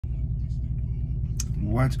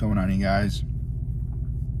What's going on, you guys?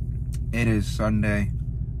 It is Sunday,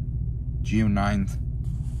 June 9th.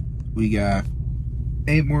 We got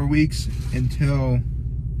 8 more weeks until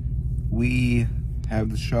we have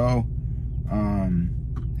the show.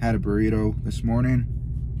 Had a burrito this morning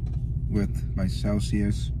with my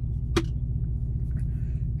Celsius.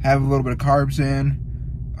 Have a little bit of carbs in,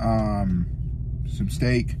 some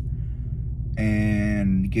steak,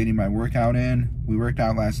 and getting my workout in. We worked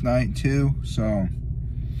out last night too, so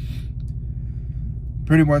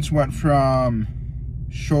pretty much went from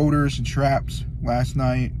shoulders and traps last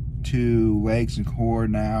night to legs and core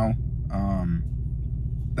now.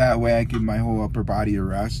 That way I give my whole upper body a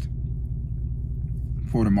rest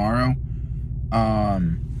for tomorrow.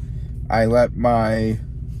 I let my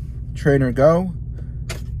trainer go.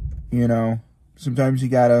 You know, sometimes you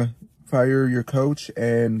gotta fire your coach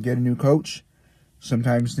and get a new coach.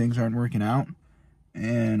 Sometimes things aren't working out,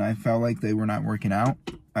 and I felt like they were not working out.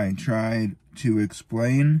 I tried to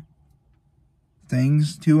explain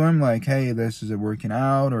things to him, like, hey, this isn't working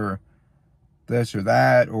out, or this or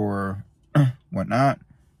that, or whatnot.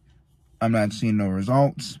 I'm not seeing no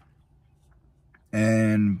results.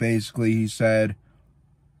 And basically he said,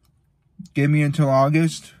 give me until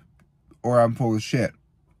August or I'm full of shit.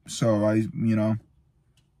 So I'm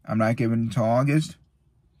not giving until August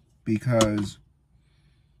because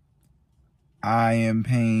I am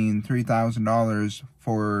paying $3,000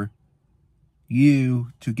 for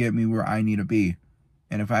you to get me where I need to be.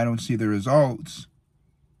 And if I don't see the results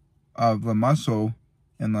of the muscle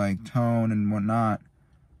and like tone and whatnot,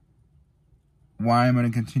 why am I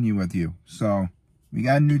going to continue with you? So we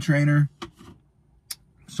got a new trainer.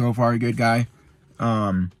 So far, a good guy.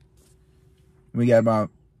 We got about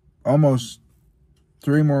almost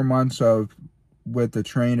 3 more months with the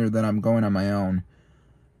trainer, then I'm going on my own.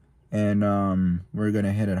 And we're going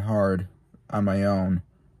to hit it hard on my own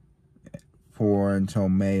until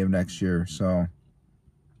May of next year. So,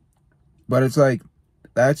 but it's like,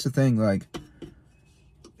 that's the thing, like,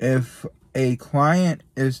 if a client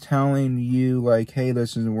is telling you like, hey,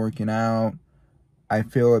 this isn't working out, I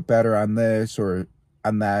feel it better on this or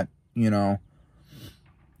on that, and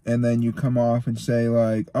then you come off and say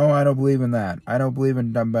like, oh, I don't believe in that. I don't believe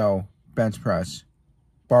in dumbbell bench press,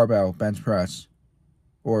 barbell bench press,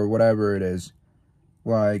 or whatever it is.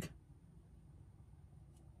 Like,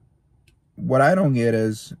 what I don't get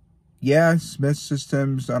is, yeah, Smith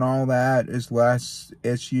Systems and all that is less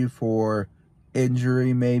issue for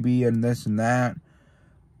injury maybe and this and that,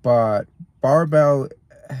 but barbell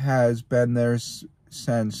has been there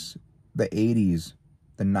since the 80s,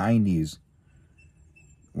 the 90s.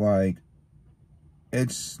 Like,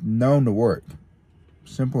 it's known to work.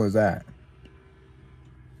 Simple as that.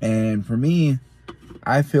 And for me,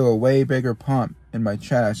 I feel a way bigger pump in my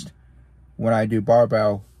chest when I do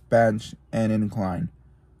barbell, bench, and incline.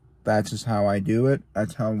 That's just how I do it.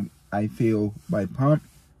 That's how I feel my pump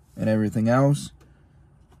and everything else.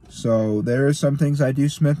 So there are some things I do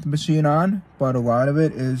Smith machine on, but a lot of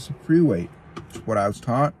it is free weight. It's what I was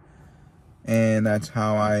taught. And that's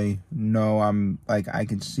how I know I'm, like, I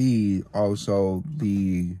can see also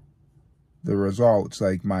the results,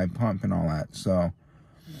 like my pump and all that. So,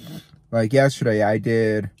 like yesterday I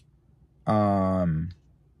did,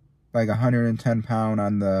 like 110 pound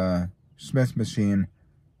on the Smith machine,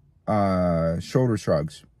 shoulder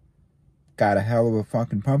shrugs. Got a hell of a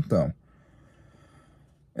fucking pump though.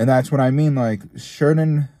 And that's what I mean, like,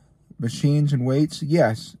 certain machines and weights,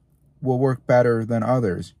 yes, will work better than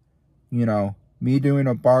others. Me doing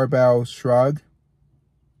a barbell shrug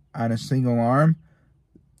on a single arm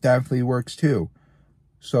definitely works too.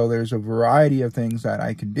 So there's a variety of things that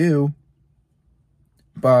I can do.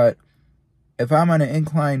 But if I'm on an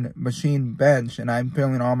incline machine bench and I'm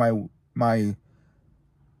feeling all my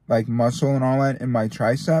like muscle and all that in my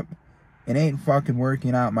tricep, it ain't fucking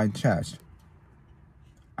working out my chest.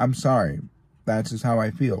 I'm sorry. That's just how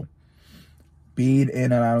I feel. Being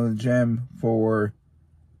in and out of the gym for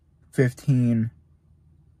 20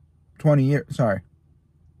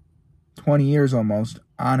 years almost,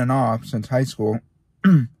 on and off since high school,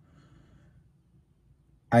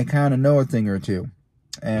 I kind of know a thing or two.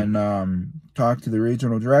 And talked to the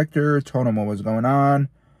regional director, told him what was going on,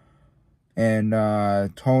 and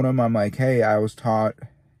told him, I'm like, hey, I was taught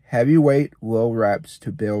heavy weight, low reps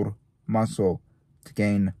to build muscle, to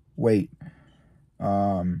gain weight.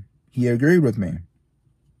 He agreed with me.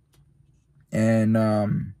 And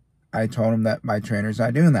I told him that my trainer's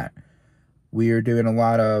not doing that. We are doing a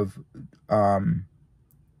lot of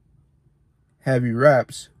heavy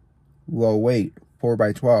reps, low weight,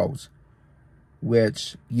 4x12s,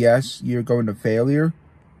 which, yes, you're going to failure,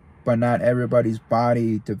 but not everybody's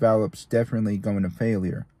body develops differently going to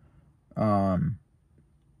failure.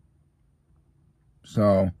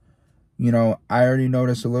 So, you know, I already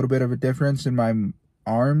noticed a little bit of a difference in my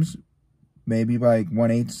arms, maybe like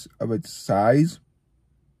 1/8 of its size,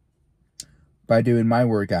 by doing my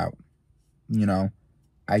workout. You know,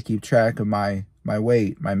 I keep track of my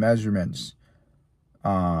weight, my measurements,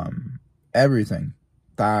 everything.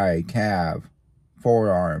 Thigh, calf,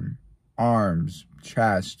 forearm, arms,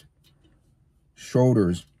 chest,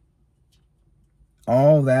 shoulders.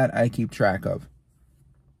 All that I keep track of.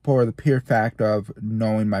 For the pure fact of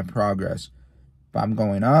knowing my progress. If I'm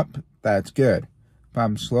going up, that's good. If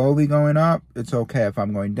I'm slowly going up, it's okay. If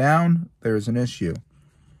I'm going down, there's an issue.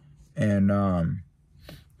 And,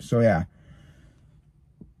 so yeah.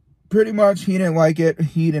 Pretty much, he didn't like it.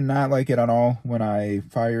 He did not like it at all. When I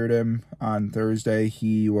fired him on Thursday,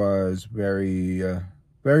 he was very,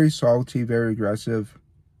 very salty, very aggressive.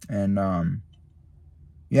 And,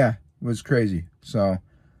 yeah, it was crazy. So,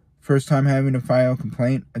 first time having to file a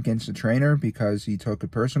complaint against a trainer because he took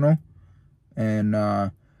it personal. And,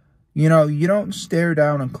 you know, you don't stare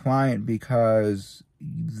down a client because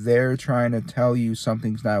they're trying to tell you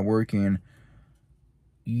something's not working.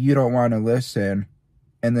 You don't want to listen.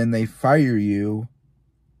 And then they fire you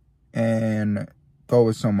and go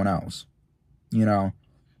with someone else. You know,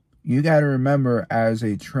 you got to remember, as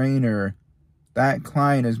a trainer, that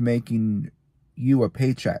client is making you a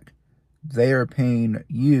paycheck. They are paying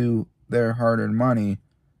you their hard-earned money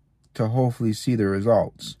to hopefully see the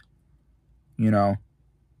results. You know,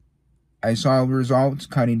 I saw results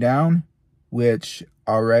cutting down, which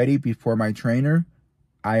already before my trainer,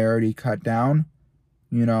 I already cut down.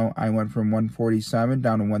 You know, I went from 147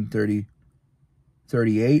 down to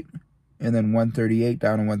 138, and then 138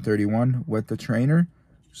 down to 131 with the trainer.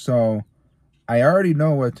 So I already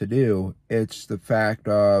know what to do. It's the fact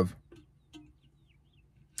of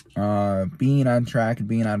being on track and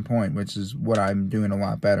being on point, which is what I'm doing a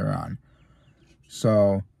lot better on.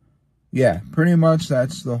 So yeah, pretty much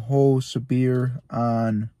that's the whole Sabir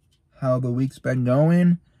on how the week's been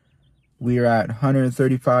going. We are at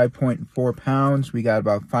 135.4 pounds. We got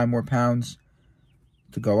about 5 more pounds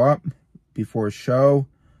to go up before show.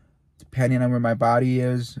 Depending on where my body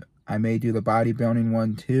is, I may do the bodybuilding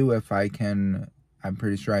one too if I can. I'm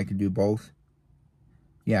pretty sure I can do both.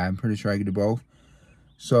 Yeah, I'm pretty sure I can do both.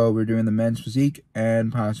 So we're doing the men's physique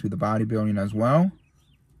and possibly the bodybuilding as well.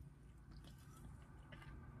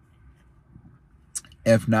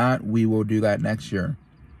 If not, we will do that next year.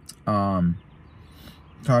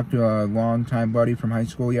 Talked to a longtime buddy from high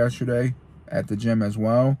school yesterday at the gym as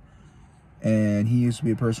well. And he used to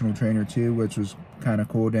be a personal trainer too, which was kind of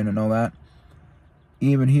cool. Didn't know that.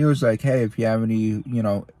 Even he was like, hey, if you have any, you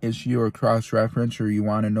know, issue or cross-reference or you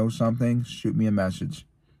want to know something, shoot me a message.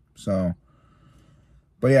 So,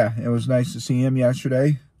 but yeah, it was nice to see him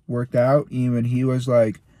yesterday. Worked out. Even he was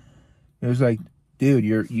like, it was like, dude,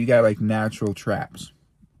 you got like natural traps,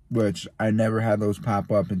 which I never had those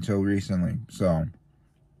pop up until recently. So,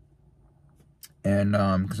 and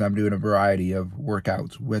because I'm doing a variety of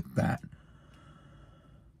workouts with that.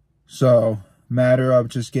 So, matter of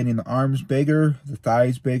just getting the arms bigger, the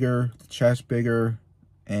thighs bigger, the chest bigger,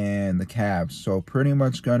 and the calves. So, pretty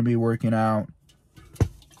much going to be working out.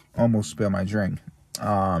 Almost spilled my drink.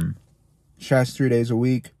 Chest 3 days a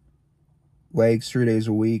week, legs 3 days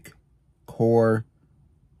a week, core,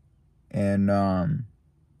 and then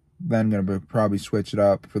I'm going to probably switch it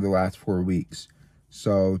up for the last 4 weeks.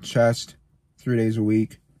 So, chest 3 days a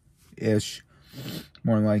week-ish,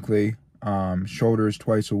 more than likely. Shoulders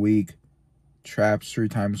twice a week, traps 3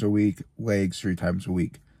 times a week, legs 3 times a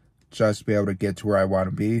week. Just to be able to get to where I want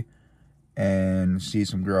to be and see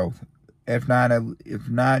some growth. If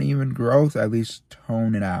not even growth, at least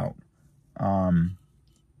tone it out.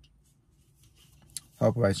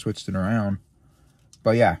 Hope I switched it around.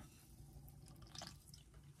 But yeah.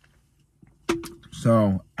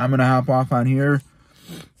 So, I'm going to hop off on here.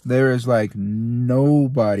 There is like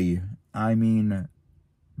nobody, I mean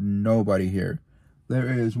nobody here.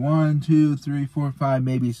 There is 1, 2, 3, 4, 5,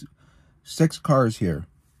 maybe 6 cars here.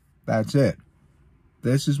 That's it.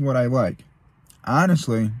 This is what I like.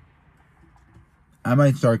 Honestly, I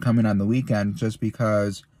might start coming on the weekend just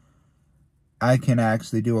because I can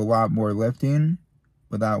actually do a lot more lifting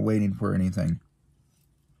without waiting for anything.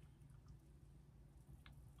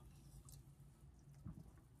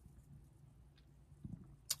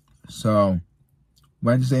 So,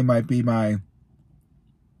 Wednesday might be my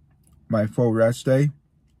full rest day.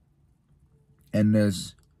 And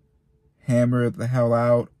this hammer the hell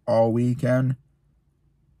out all weekend.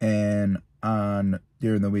 And on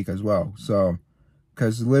during the week as well. So,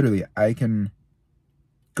 Because literally, I can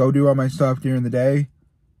go do all my stuff during the day,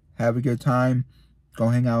 have a good time, go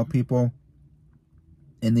hang out with people.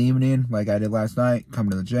 In the evening, like I did last night, come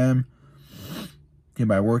to the gym, get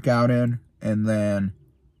my workout in, and then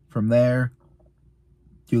from there,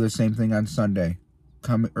 do the same thing on Sunday.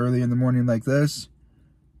 Come early in the morning like this,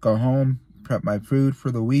 go home, prep my food for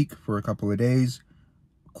the week for a couple of days,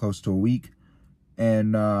 close to a week,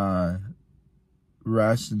 and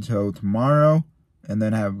rest until tomorrow, and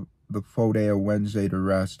then have the full day of Wednesday to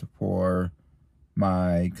rest for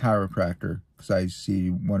my chiropractor, because I see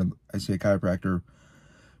a chiropractor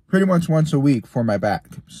pretty much once a week for my back.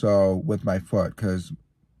 So with my foot, because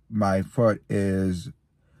my foot is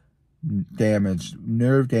damaged,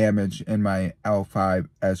 nerve damage in my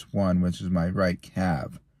L5-S1, which is my right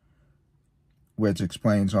calf, which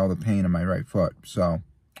explains all the pain in my right foot. So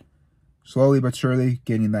slowly but surely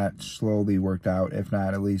getting that slowly worked out, if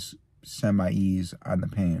not at least semi-ease on the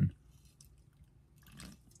pain.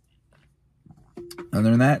 Other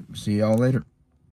than that, see y'all later.